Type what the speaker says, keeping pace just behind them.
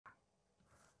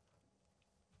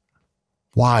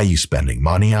Why are you spending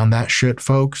money on that shit,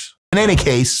 folks? In any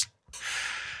case,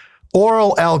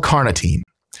 oral L-Carnitine.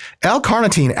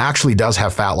 L-Carnitine actually does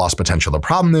have fat loss potential. The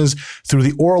problem is through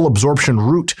the oral absorption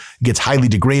route, it gets highly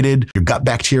degraded. Your gut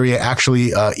bacteria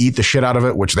actually eat the shit out of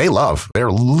it, which they love.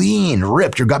 They're lean,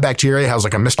 ripped. Your gut bacteria has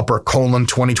like a Mr. Upper colon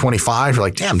 2025. You're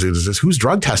like, damn, dude, who's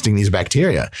drug testing these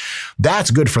bacteria? That's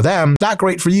good for them. Not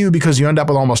great for you because you end up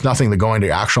with almost nothing to go into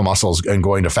your actual muscles and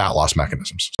going to fat loss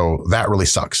mechanisms. So that really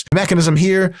sucks. The mechanism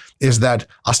here is that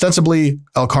ostensibly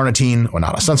L-Carnitine, or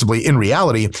not ostensibly, in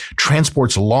reality,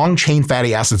 transports long chain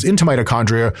fatty acids into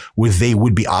mitochondria where they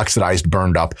would be oxidized,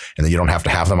 burned up, and then you don't have to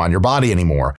have them on your body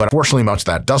anymore. But unfortunately, much of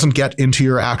that doesn't get into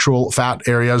your actual fat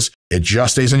areas. It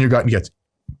just stays in your gut and gets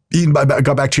eaten by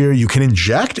gut bacteria. You can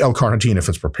inject L-Carnitine if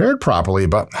it's prepared properly,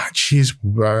 but geez,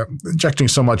 injecting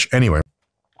so much anyway.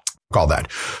 Call that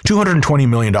 $220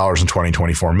 million in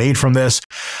 2024 made from this.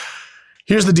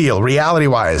 Here's the deal.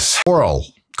 Reality-wise, oral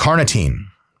carnitine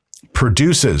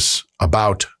produces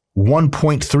about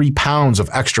 1.3 pounds of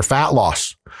extra fat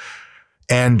loss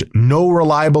and no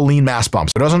reliable lean mass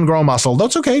bumps. It doesn't grow muscle.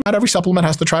 That's okay. Not every supplement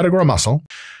has to try to grow muscle.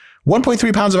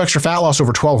 1.3 pounds of extra fat loss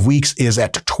over 12 weeks is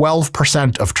at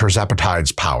 12% of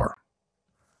tirzepatide's power.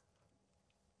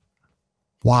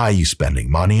 Why are you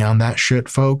spending money on that shit,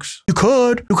 folks? You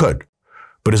could.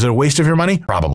 But is it a waste of your money? Probably.